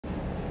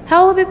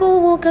Hello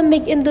people, welcome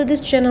back into this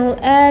channel,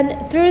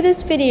 and through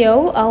this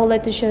video I would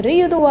like to show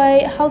you the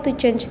way how to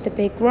change the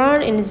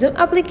background in the Zoom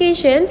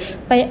application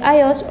by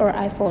iOS or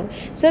iPhone.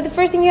 So the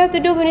first thing you have to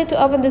do, we need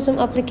to open the Zoom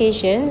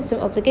application. The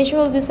Zoom application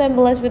will be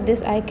symbolized with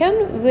this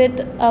icon with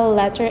a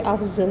letter of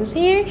Zooms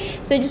here.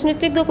 So you just need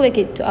to go click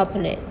it to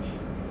open it.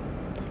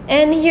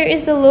 And here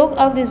is the look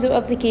of the Zoom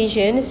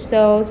application.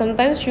 So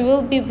sometimes you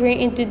will be bring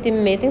into the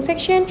meeting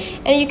section,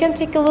 and you can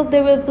take a look.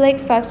 There will be like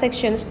 5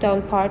 sections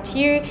down part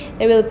here.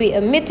 There will be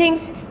a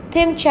meetings,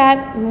 team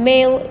chat,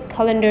 mail,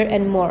 calendar,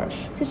 and more.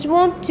 Since you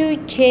want to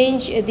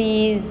change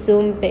the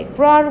Zoom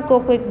background,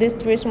 go click these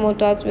 3 small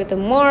dots with the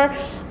more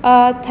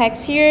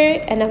text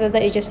here, and after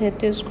that you just need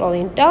to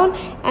scrolling down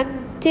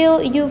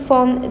until you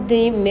found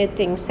the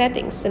meeting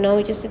settings. So now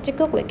you just need to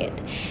go click it,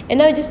 and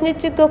now you just need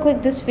to go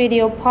click this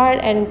video part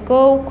and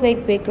go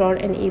click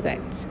background and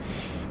effects,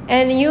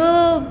 and you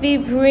will be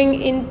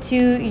bring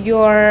into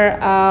your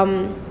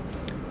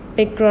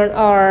background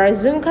or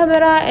Zoom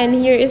camera. And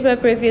here is my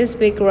previous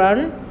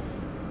background.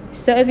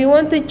 So if you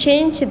want to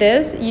change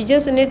this, you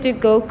just need to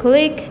go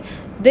click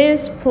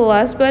this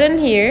plus button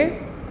here.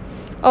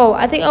 Oh,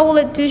 I think I will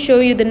like to show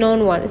you the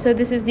known one. So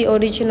this is the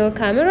original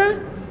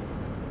camera,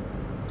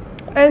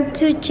 and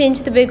to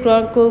change the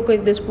background, go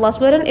click this plus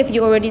button if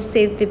you already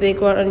saved the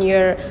background on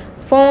your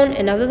phone,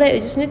 and after that you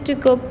just need to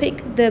go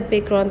pick the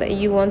background that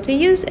you want to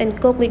use and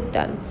go click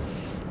done.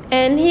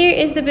 And here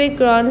is the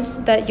backgrounds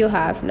that you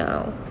have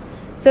now.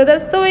 So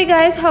that's the way,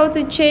 guys, how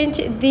to change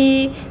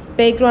the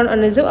background on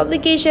the Zoom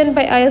application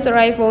by iOS or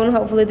iPhone.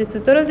 Hopefully this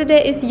tutorial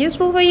today is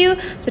useful for you.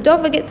 So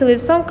don't forget to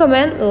leave some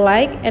comment,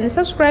 like, and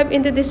subscribe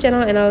into this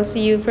channel, and I'll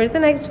see you for the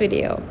next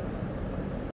video.